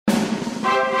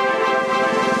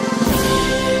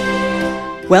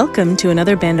Welcome to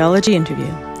another Bandology interview.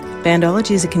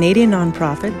 Bandology is a Canadian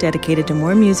nonprofit dedicated to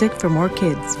more music for more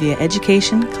kids via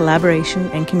education, collaboration,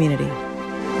 and community.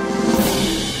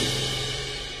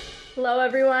 Hello,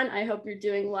 everyone. I hope you're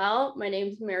doing well. My name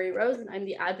is Mary Rose, and I'm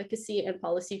the Advocacy and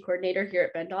Policy Coordinator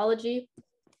here at Bandology.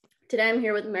 Today, I'm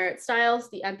here with Marit Stiles,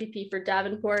 the MPP for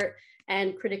Davenport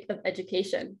and critic of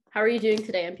education. How are you doing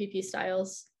today, MPP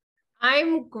Stiles?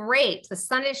 I'm great. The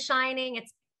sun is shining.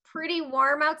 It's pretty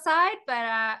warm outside, but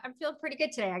I'm feeling pretty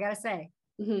good today, I gotta say.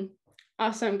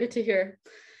 Awesome, good to hear.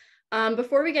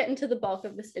 Before we get into the bulk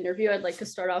of this interview, I'd like to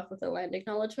start off with a land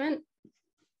acknowledgement.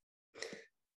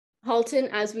 Halton,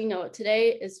 as we know it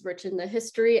today, is rich in the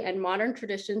history and modern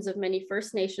traditions of many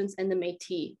First Nations and the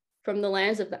Métis, from the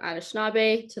lands of the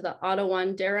Anishinaabe to the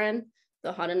Ottawa-Deren,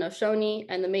 the Haudenosaunee,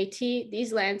 and the Métis.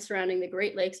 These lands surrounding the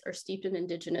Great Lakes are steeped in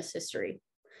Indigenous history.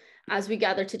 As we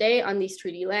gather today on these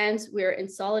treaty lands, we are in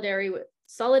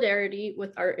solidarity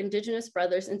with our Indigenous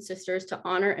brothers and sisters to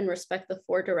honor and respect the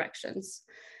four directions: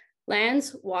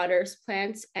 lands, waters,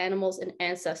 plants, animals, and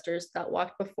ancestors that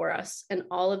walked before us, and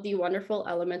all of the wonderful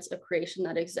elements of creation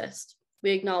that exist. We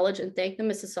acknowledge and thank the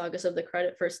Mississaugas of the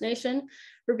Credit First Nation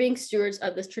for being stewards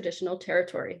of this traditional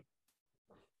territory.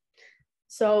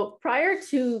 So prior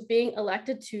to being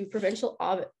elected to provincial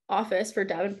office for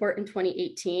Davenport in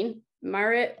 2018,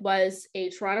 Marit was a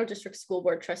Toronto District School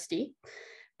Board trustee.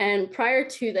 And prior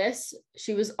to this,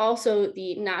 she was also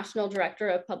the National Director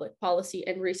of Public Policy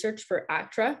and Research for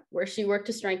ACTRA, where she worked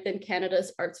to strengthen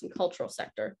Canada's arts and cultural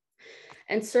sector,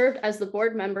 and served as the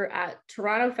board member at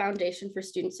Toronto Foundation for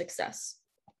Student Success.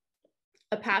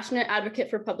 A passionate advocate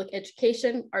for public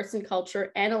education, arts and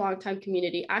culture, and a longtime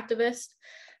community activist,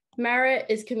 Marit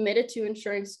is committed to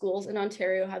ensuring schools in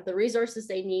Ontario have the resources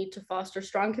they need to foster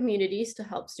strong communities to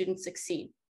help students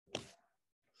succeed.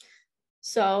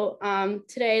 So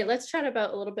today, let's chat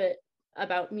about a little bit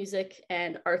about music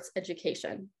and arts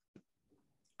education.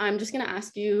 I'm just going to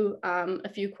ask you a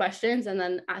few questions, and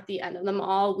then at the end of them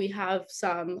all, we have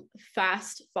some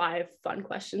fast 5 fun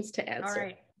questions to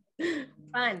answer. All right.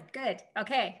 Fun. Good.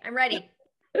 Okay, I'm ready.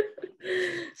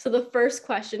 So the first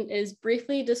question is,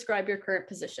 briefly describe your current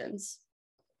positions.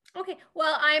 Okay,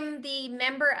 well, I'm the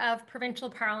member of provincial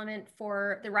parliament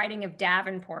for the riding of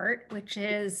Davenport, which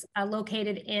is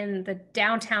located in the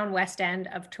downtown west end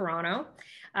of Toronto.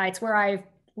 It's where I've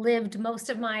lived most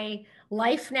of my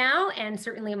life now, and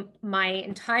certainly my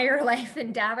entire life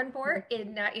in Davenport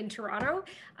in Toronto,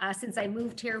 since I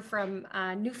moved here from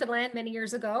Newfoundland many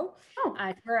years ago,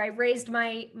 where I raised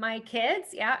my kids.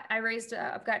 Yeah,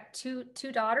 I've got two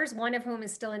daughters, one of whom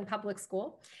is still in public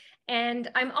school. And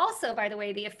I'm also, by the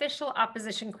way, the official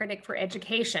opposition critic for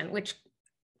education, which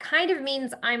kind of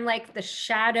means I'm like the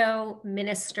shadow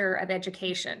minister of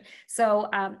education. So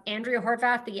Andrea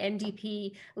Horvath, the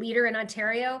NDP leader in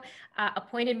Ontario,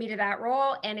 appointed me to that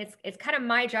role. And it's kind of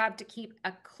my job to keep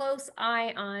a close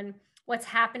eye on what's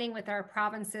happening with our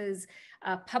province's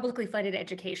publicly funded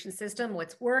education system,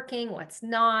 what's working, what's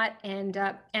not, and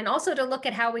also to look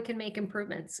at how we can make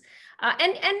improvements.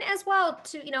 And as well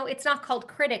to, it's not called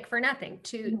critic for nothing,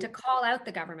 to call out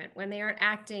the government when they aren't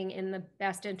acting in the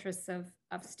best interests of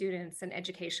students and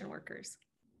education workers.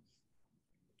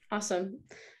 Awesome.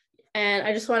 And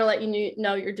I just want to let you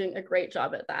know you're doing a great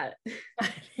job at that.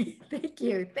 Thank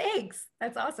you. Thanks.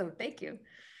 That's awesome. Thank you.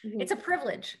 It's a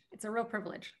privilege. It's a real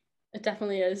privilege. It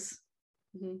definitely is.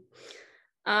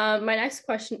 My next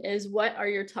question is, what are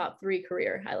your top 3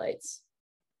 career highlights?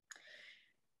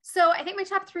 So I think my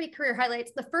top 3 career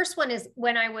highlights, the first one is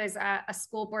when I was a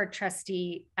school board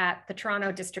trustee at the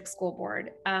Toronto District School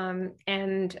Board.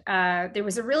 And there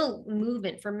was a real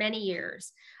movement for many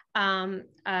years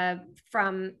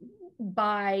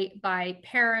by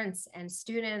parents and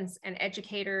students and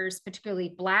educators,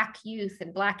 particularly Black youth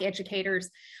and Black educators,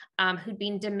 who'd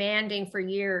been demanding for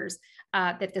years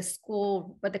that the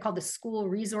school, what they call the School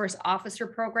Resource Officer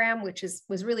Program, which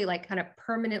was really like kind of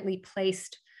permanently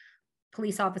placed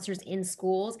police officers in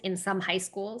schools, in some high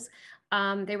schools.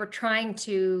 They were trying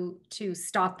to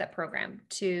stop that program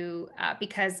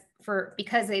because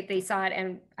they saw it,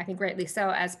 and I think rightly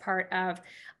so, as part of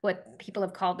what people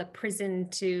have called the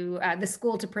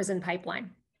school to prison pipeline.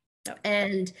 Yep.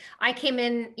 And I came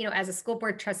in, as a school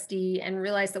board trustee, and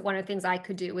realized that one of the things I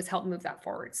could do was help move that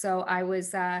forward. So I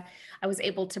was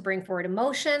able to bring forward a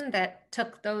motion that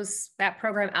took that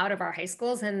program out of our high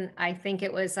schools, and I think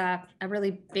it was a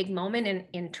really big moment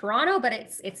in Toronto. But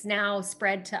it's now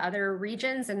spread to other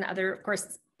regions and other, of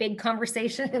course, big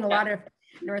conversation in a lot of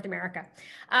North America.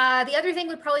 The other thing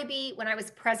would probably be when I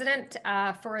was president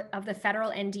of the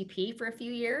federal NDP for a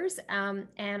few years,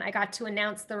 and I got to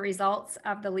announce the results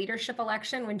of the leadership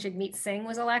election when Jagmeet Singh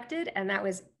was elected, and that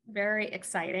was very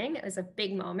exciting. It was a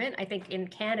big moment, I think, in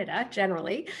Canada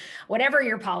generally, whatever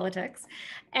your politics.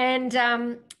 And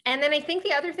then I think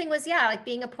the other thing was, like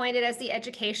being appointed as the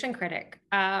education critic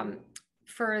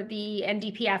for the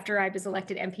NDP after I was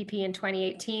elected MPP in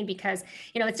 2018, because,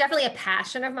 it's definitely a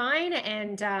passion of mine,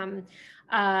 and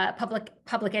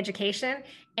public education.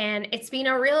 And it's been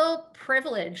a real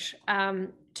privilege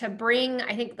to bring,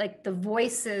 I think, like the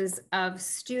voices of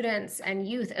students and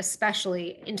youth,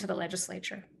 especially, into the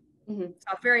legislature. Mm-hmm.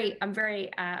 So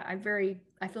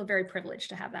I feel very privileged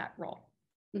to have that role.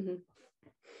 Mm-hmm.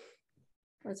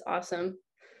 That's awesome.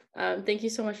 Thank you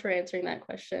so much for answering that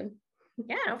question.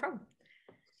 Yeah, no problem.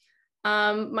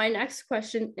 My next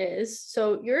question is,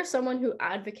 so you're someone who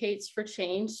advocates for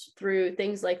change through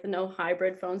things like the No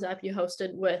Hybrid Phones app you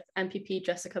hosted with MPP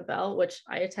Jessica Bell, which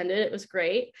I attended. It was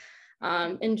great,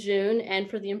 in June, and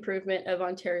for the improvement of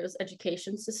Ontario's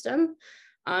education system.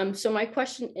 So my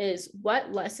question is,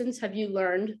 what lessons have you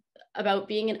learned about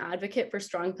being an advocate for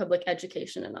strong public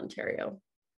education in Ontario?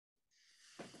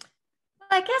 Well,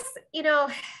 I guess,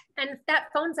 and that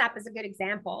phones app is a good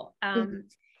example.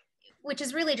 Which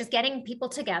is really just getting people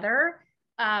together.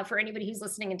 For anybody who's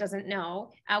listening and doesn't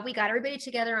know, we got everybody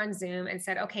together on Zoom and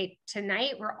said, okay,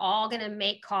 tonight we're all going to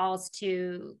make calls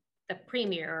to the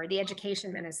premier or the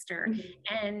education minister.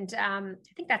 Mm-hmm. And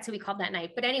I think that's who we called that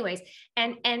night. But anyways,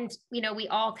 and we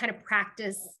all kind of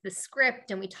practice the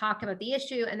script and we talk about the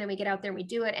issue, and then we get out there and we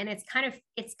do it. And it's kind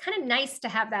of nice to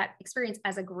have that experience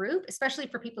as a group, especially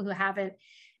for people who haven't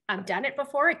done it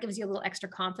before. It gives you a little extra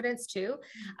confidence too.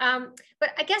 But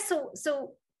I guess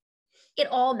so it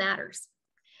all matters.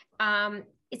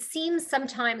 It seems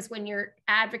sometimes when you're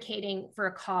advocating for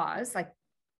a cause like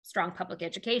strong public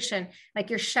education, like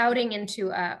you're shouting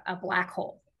into a black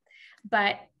hole.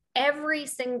 But every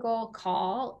single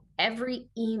call, every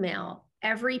email,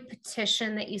 every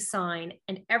petition that you sign,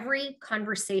 and every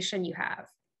conversation you have,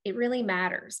 it really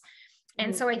matters.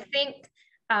 And so I think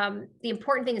the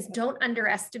important thing is don't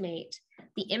underestimate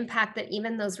the impact that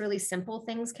even those really simple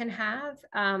things can have.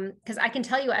 Because I can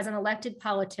tell you, as an elected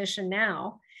politician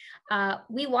now,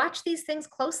 we watch these things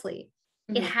closely.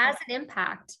 Mm-hmm. It has an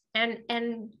impact,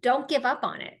 and don't give up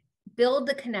on it. Build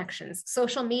the connections.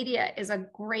 Social media is a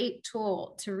great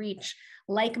tool to reach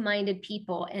like-minded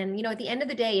people. And, at the end of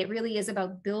the day, it really is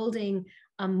about building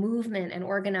a movement and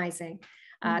organizing.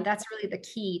 Mm-hmm. That's really the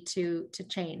key to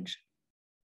change.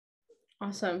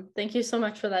 Awesome. Thank you so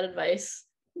much for that advice.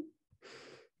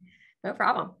 No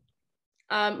problem.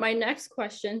 My next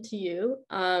question to you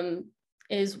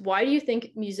is, why do you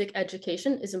think music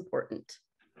education is important?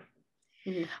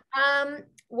 Mm-hmm.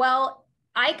 Well,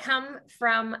 I come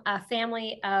from a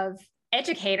family of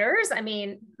educators. I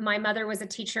mean, my mother was a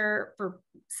teacher for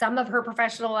some of her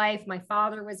professional life. My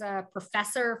father was a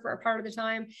professor for a part of the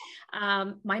time.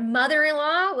 My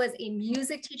mother-in-law was a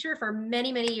music teacher for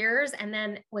many, many years, and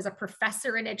then was a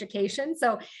professor in education.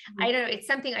 So I don't know, it's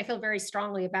something I feel very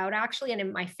strongly about, actually. And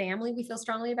in my family, we feel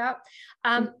strongly about.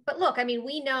 But look, I mean,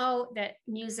 we know that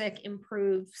music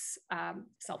improves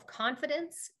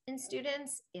self-confidence in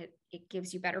students. It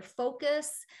gives you better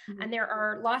focus. Mm-hmm. And there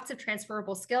are lots of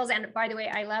transferable skills. And by the way,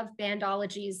 I love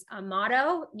Bandology's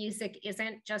motto: music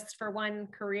isn't just for one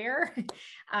career.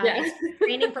 It's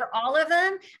training for all of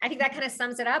them. I think that kind of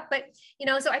sums it up. But,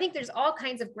 so I think there's all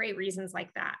kinds of great reasons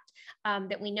like that,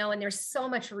 that we know, and there's so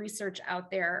much research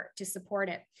out there to support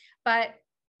it. But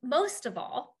most of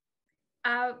all,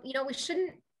 we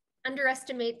shouldn't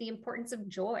underestimate the importance of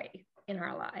joy in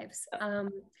our lives.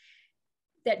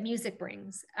 That music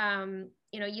brings.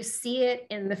 You see it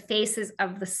in the faces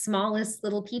of the smallest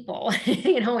little people,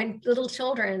 and little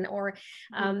children, or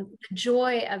the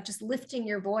joy of just lifting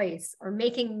your voice or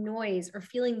making noise or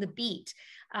feeling the beat.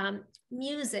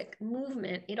 Music,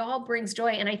 movement, it all brings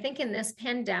joy. And I think in this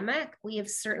pandemic, we have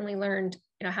certainly learned,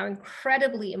 how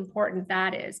incredibly important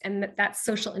that is. And that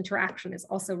social interaction is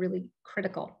also really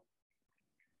critical.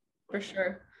 For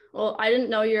sure. Well, I didn't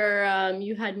know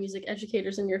you had music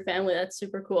educators in your family. That's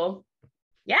super cool.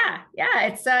 Yeah,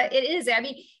 it is. I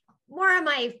mean, more on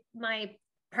my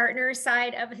partner's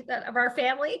side of our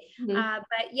family,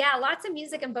 but yeah, lots of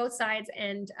music on both sides,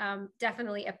 and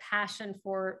definitely a passion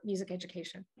for music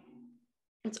education.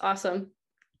 That's awesome.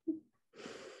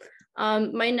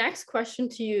 My next question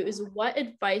to you is, what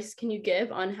advice can you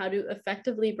give on how to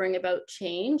effectively bring about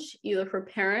change, either for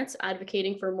parents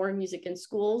advocating for more music in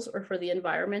schools or for the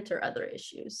environment or other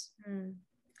issues?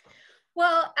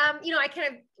 Well, I kind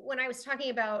of, when I was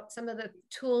talking about some of the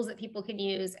tools that people can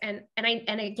use, and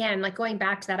again, like going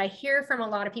back to that, I hear from a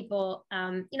lot of people,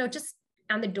 just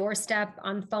on the doorstep,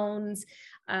 on phones,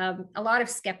 a lot of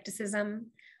skepticism,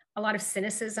 a lot of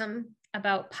cynicism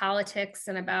about politics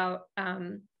and about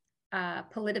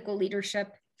political leadership.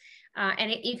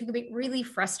 And you can be really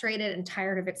frustrated and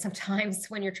tired of it sometimes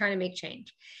when you're trying to make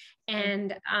change.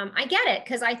 And I get it,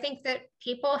 because I think that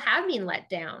people have been let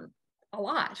down a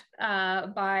lot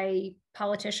by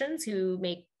politicians who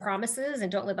make promises and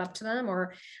don't live up to them,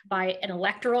 or by an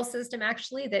electoral system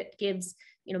actually that gives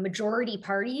majority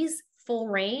parties full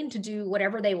reign to do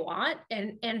whatever they want.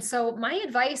 And so my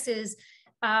advice is,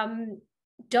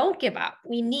 don't give up.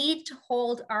 We need to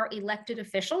hold our elected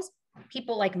officials,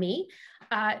 people like me,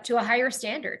 to a higher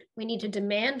standard. We need to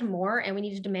demand more, and we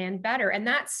need to demand better. And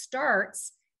that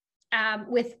starts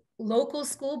with local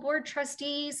school board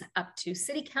trustees up to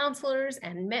city councilors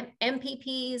and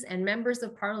MPPs and members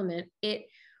of parliament. It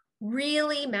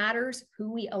really matters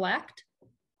who we elect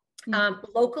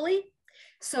locally.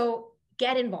 So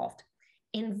get involved,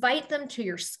 invite them to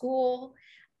your school,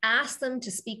 ask them to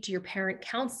speak to your parent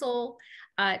council.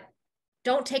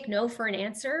 Don't take no for an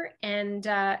answer,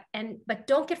 but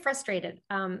don't get frustrated.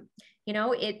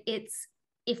 It's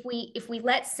if we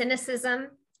let cynicism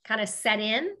kind of set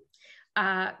in,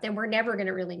 then we're never going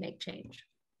to really make change.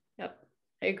 Yep,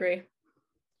 I agree.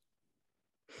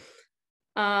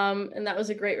 And that was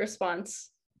a great response.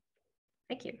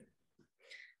 Thank you.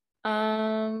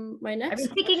 My next, I've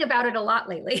been thinking about it a lot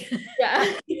lately.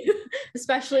 Yeah,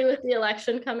 especially with the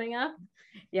election coming up.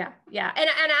 Yeah. And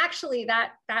actually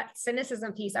that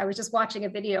cynicism piece, I was just watching a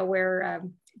video where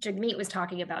Jagmeet was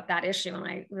talking about that issue, and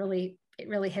it really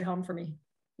hit home for me.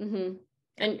 Mm-hmm.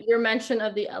 And your mention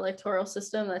of the electoral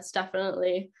system, that's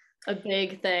definitely a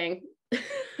big thing.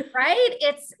 Right?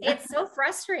 It's so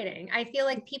frustrating. I feel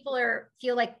like people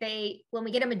feel like when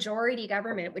we get a majority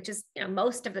government, which is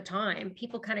most of the time,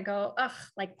 people kind of go, ugh,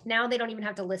 like now they don't even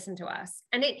have to listen to us.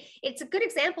 And it's a good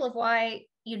example of why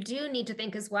you do need to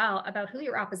think as well about who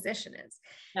your opposition is.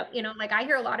 Yep. Like I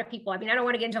hear a lot of people, I don't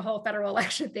want to get into a whole federal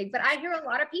election thing, but I hear a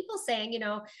lot of people saying,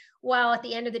 well, at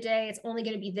the end of the day, it's only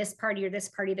going to be this party or this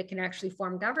party that can actually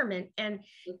form government. And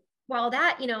while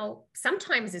that,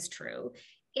 sometimes is true,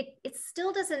 it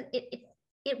still doesn't,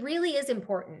 it really is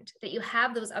important that you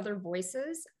have those other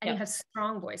voices, and you have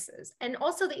strong voices, and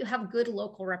also that you have good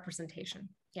local representation.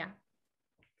 Yeah,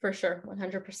 for sure.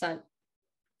 100%.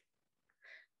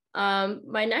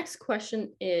 My next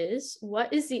question is,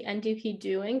 what is the NDP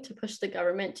doing to push the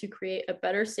government to create a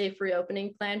better, safe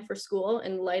reopening plan for school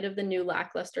in light of the new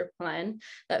lackluster plan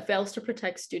that fails to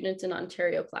protect students in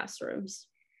Ontario classrooms?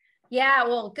 Yeah,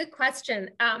 well, good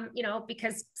question.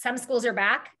 Because some schools are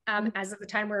back as of the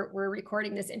time we're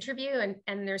recording this interview,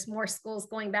 and there's more schools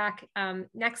going back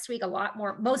next week. A lot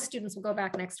more. Most students will go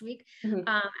back next week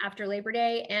after Labor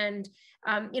Day. And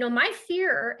my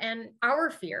fear and our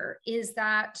fear is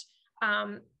that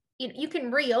you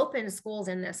can reopen schools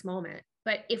in this moment,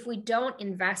 but if we don't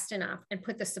invest enough and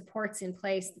put the supports in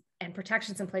place and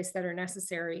protections in place that are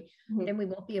necessary, then we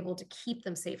won't be able to keep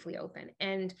them safely open.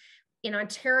 And in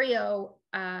Ontario,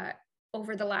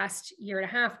 over the last year and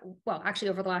a half, well, actually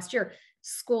over the last year,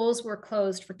 schools were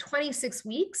closed for 26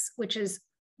 weeks, which is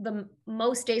the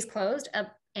most days closed of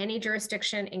any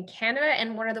jurisdiction in Canada,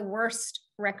 and one of the worst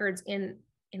records in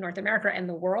North America and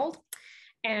the world.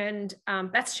 And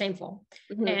that's shameful.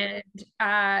 And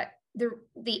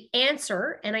the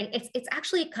answer, and it's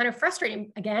actually kind of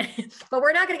frustrating again, but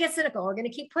we're not going to get cynical. We're going to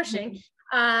keep pushing.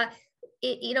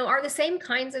 Are the same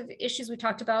kinds of issues we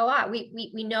talked about a lot.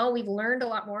 We know we've learned a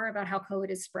lot more about how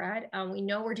COVID is spread. We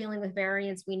know we're dealing with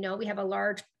variants. We know we have a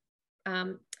large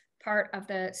part of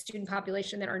the student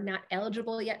population that are not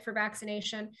eligible yet for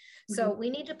vaccination. So we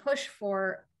need to push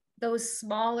for those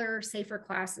smaller, safer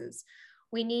classes.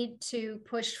 We need to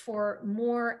push for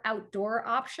more outdoor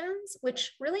options,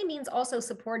 which really means also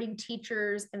supporting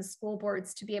teachers and school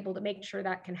boards to be able to make sure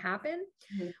that can happen.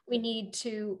 We need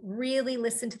to really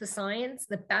listen to the science,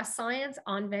 the best science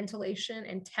on ventilation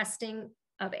and testing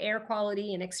of air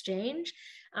quality and exchange.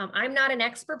 I'm not an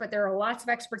expert, but there are lots of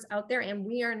experts out there, and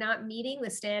we are not meeting the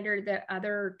standard that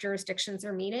other jurisdictions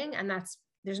are meeting, and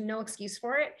there's no excuse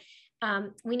for it.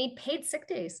 We need paid sick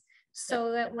days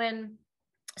so that when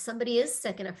somebody is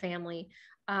sick in a family,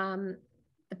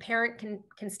 the parent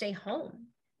can stay home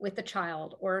with the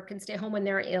child, or can stay home when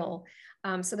they're ill,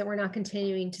 so that we're not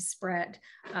continuing to spread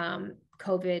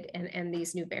COVID and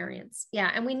these new variants.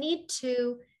 Yeah, and we need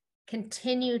to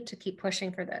continue to keep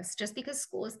pushing for this. Just because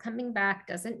school is coming back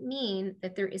doesn't mean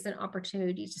that there is an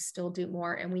opportunity to still do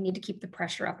more. And we need to keep the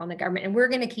pressure up on the government. And we're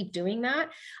going to keep doing that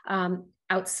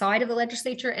outside of the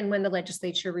legislature and when the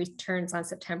legislature returns on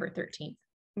September 13th.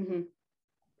 Mm-hmm.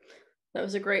 That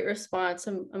was a great response.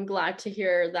 I'm glad to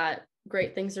hear that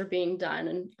great things are being done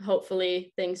and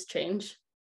hopefully things change.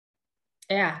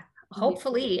 Yeah,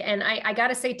 hopefully. And I got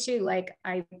to say too, like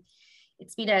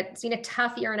it's been a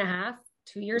tough year and a half,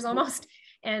 2 years almost.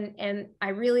 And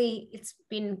it's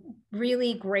been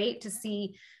really great to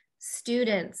see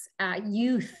students,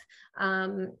 youth,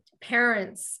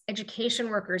 parents, education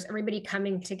workers, everybody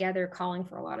coming together, calling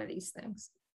for a lot of these things.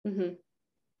 Mm-hmm.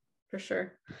 For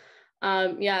sure.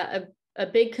 A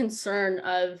big concern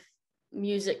of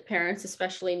music parents,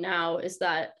 especially now, is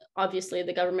that obviously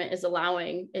the government is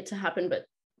allowing it to happen, but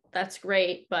that's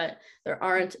great, but there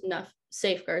aren't enough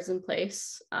safeguards in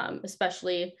place,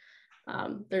 especially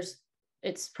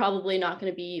it's probably not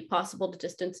going to be possible to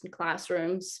distance in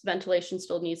classrooms. Ventilation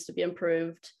still needs to be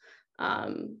improved.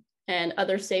 And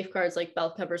other safeguards like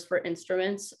bell covers for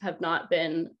instruments have not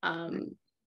been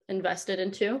invested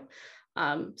into.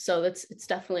 So it's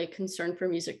definitely a concern for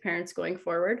music parents going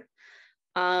forward.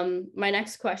 My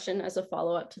next question as a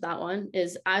follow-up to that one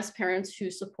is, as parents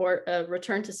who support a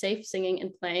return to safe singing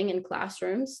and playing in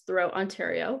classrooms throughout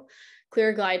Ontario,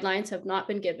 clear guidelines have not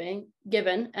been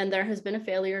given, and there has been a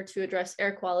failure to address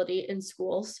air quality in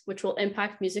schools, which will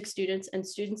impact music students and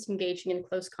students engaging in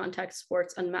close contact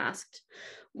sports unmasked.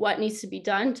 What needs to be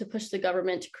done to push the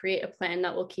government to create a plan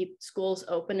that will keep schools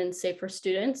open and safe for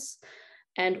students?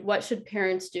 And what should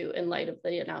parents do in light of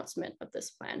the announcement of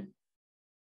this plan?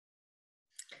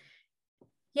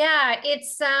 Yeah,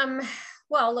 it's,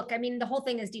 well, look, I mean, the whole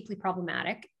thing is deeply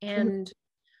problematic, and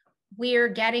we're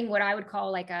getting what I would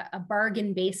call like a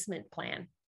bargain basement plan.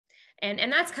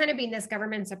 And that's kind of been this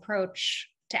government's approach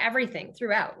to everything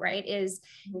throughout, right? Is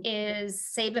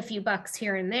save a few bucks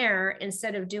here and there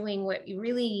instead of doing what you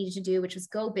really need to do, which is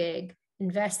go big,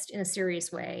 invest in a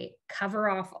serious way, cover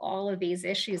off all of these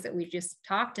issues that we've just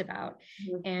talked about.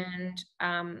 And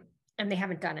they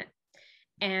haven't done it.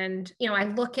 And, you know, I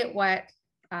look at what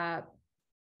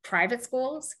private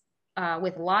schools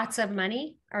with lots of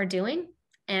money are doing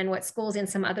and what schools in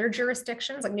some other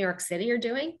jurisdictions like New York City are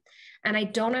doing. And I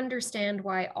don't understand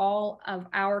why all of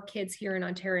our kids here in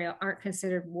Ontario aren't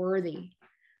considered worthy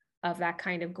of that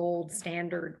kind of gold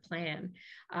standard plan,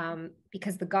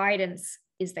 because the guidance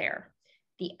is there.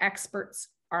 The experts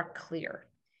are clear.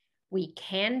 We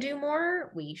can do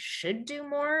more, we should do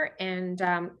more. And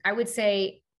I would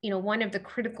say, you know, one of the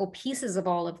critical pieces of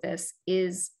all of this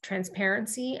is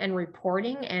transparency and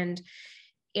reporting. And,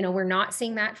 you know, we're not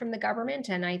seeing that from the government.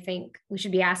 And I think we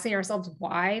should be asking ourselves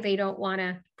why they don't want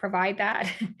to provide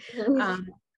that.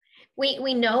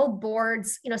 We know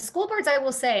boards, you know, school boards, I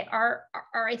will say, are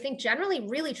I think generally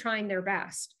really trying their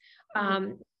best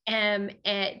and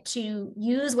to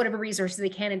use whatever resources they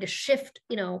can and to shift,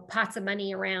 you know, pots of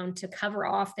money around to cover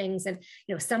off things. And,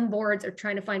 you know, some boards are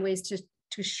trying to find ways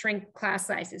to shrink class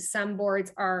sizes. Some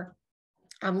boards are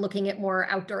looking at more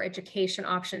outdoor education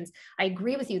options. I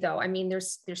agree with you though. I mean,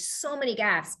 there's so many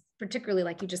gaps, particularly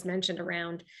like you just mentioned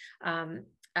around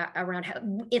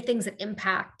if things that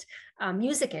impact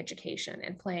music education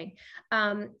and playing.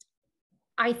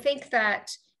 I think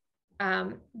that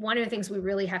one of the things we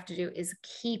really have to do is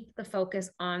keep the focus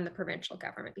on the provincial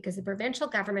government, because the provincial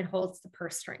government holds the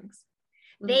purse strings.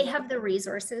 They have the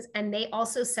resources and they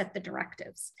also set the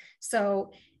directives.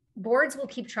 So boards will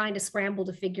keep trying to scramble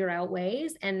to figure out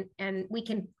ways, and we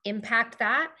can impact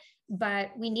that,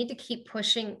 but we need to keep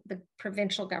pushing the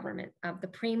provincial government, the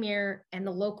premier and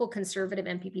the local conservative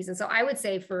MPPs. And so I would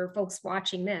say for folks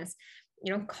watching this,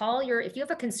 you know, if you have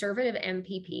a conservative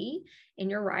MPP in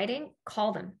your riding,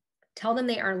 call them. Tell them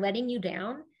they are letting you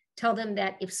down. Tell them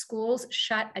that if schools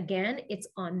shut again, it's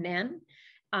on them.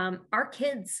 Our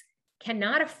kids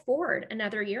cannot afford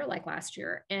another year like last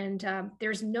year. And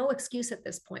there's no excuse at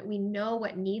this point. We know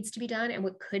what needs to be done and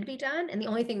what could be done. And the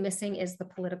only thing missing is the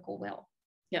political will.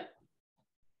 Yep,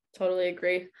 totally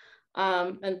agree.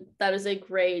 And that is a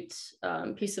great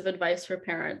piece of advice for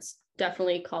parents.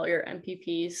 Definitely call your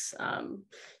MPPs.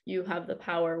 You have the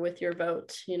power with your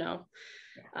vote, you know.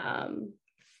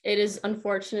 It is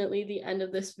unfortunately the end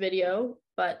of this video,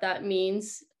 but that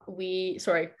means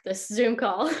this Zoom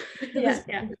call. Yeah.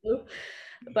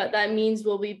 But that means we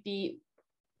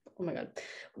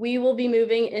will be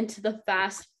moving into the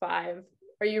Fast Five.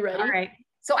 Are you ready? All right.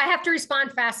 So I have to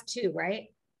respond fast too,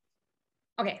 right?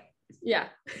 Okay. Yeah.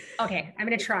 Okay. I'm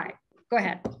going to try. Go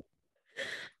ahead.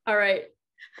 All right.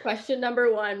 Question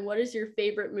number 1. What is your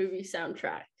favorite movie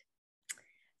soundtrack?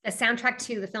 the soundtrack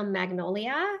to the film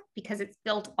Magnolia, because it's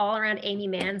built all around Amy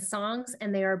Mann's songs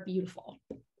and they are beautiful.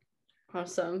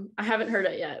 Awesome. I haven't heard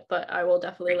it yet, but I will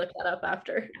definitely look that up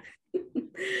after.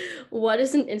 What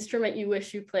is an instrument you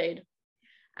wish you played?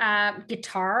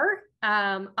 Guitar.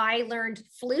 I learned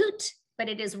flute, but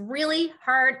it is really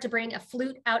hard to bring a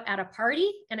flute out at a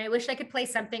party. And I wish I could play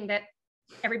something that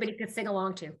everybody could sing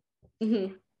along to.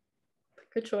 Mm-hmm.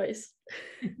 Good choice.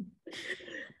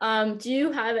 Do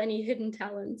you have any hidden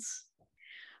talents?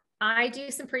 I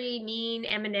do some pretty mean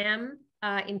Eminem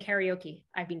in karaoke,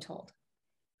 I've been told.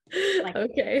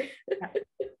 Okay.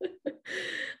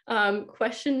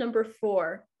 Question number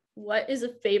 4. What is a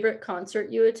favorite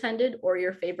concert you attended or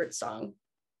your favorite song?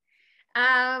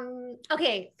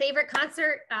 Okay, favorite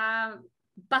concert,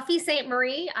 Buffy St.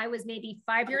 Marie. I was maybe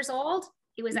 5 years old.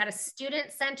 It was at a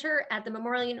student center at the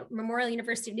Memorial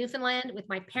University of Newfoundland with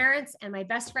my parents and my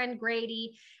best friend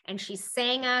Grady, and she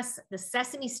sang us the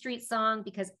Sesame Street song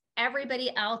because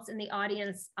everybody else in the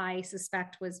audience, I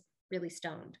suspect, was really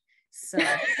stoned. So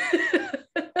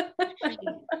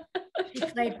she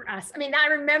played for us. I mean, I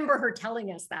remember her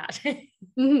telling us that.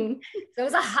 Mm-hmm. So it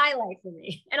was a highlight for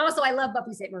me. And also I love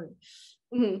Buffy St. Marie.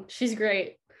 Mm-hmm. She's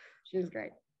great. She was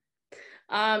great.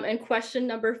 And question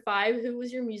number 5, who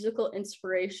was your musical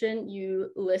inspiration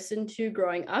you listened to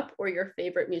growing up or your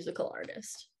favorite musical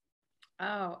artist?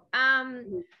 Oh,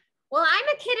 well, I'm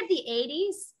a kid of the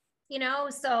 80s, you know,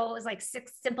 so it was like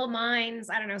Six Simple Minds,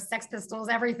 I don't know, Sex Pistols,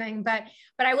 everything. But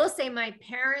I will say my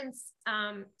parents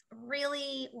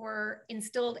really were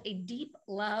instilled a deep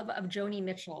love of Joni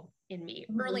Mitchell in me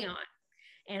early on.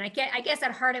 And I guess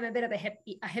at heart, I'm a bit of a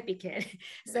hippie kid.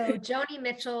 So Joni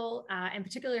Mitchell, and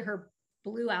particularly her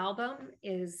Blue album,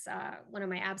 is one of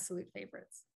my absolute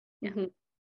favorites. Yeah. Mm-hmm.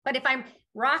 But if I'm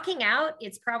rocking out,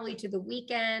 it's probably to The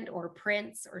Weeknd or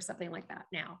Prince or something like that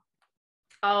now.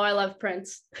 Oh, I love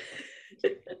Prince.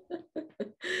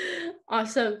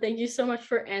 Awesome. Thank you so much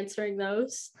for answering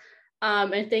those.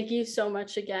 And thank you so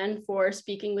much again for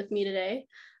speaking with me today.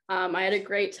 I had a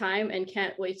great time and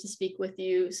can't wait to speak with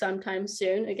you sometime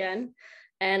soon again.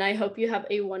 And I hope you have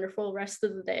a wonderful rest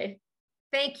of the day.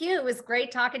 Thank you. It was great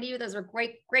talking to you. Those were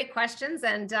great questions.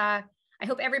 And I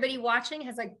hope everybody watching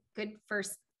has a good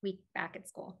first week back at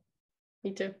school.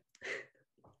 Me too.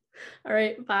 All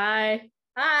right. Bye.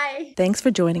 Bye. Thanks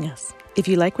for joining us. If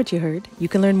you like what you heard, you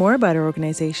can learn more about our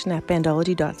organization at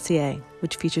bandology.ca,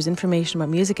 which features information about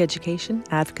music education,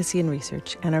 advocacy and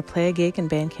research, and our Play a Gig and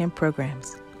Bandcamp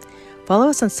programs. Follow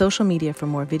us on social media for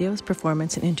more videos,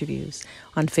 performance, and interviews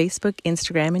on Facebook,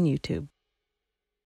 Instagram, and YouTube.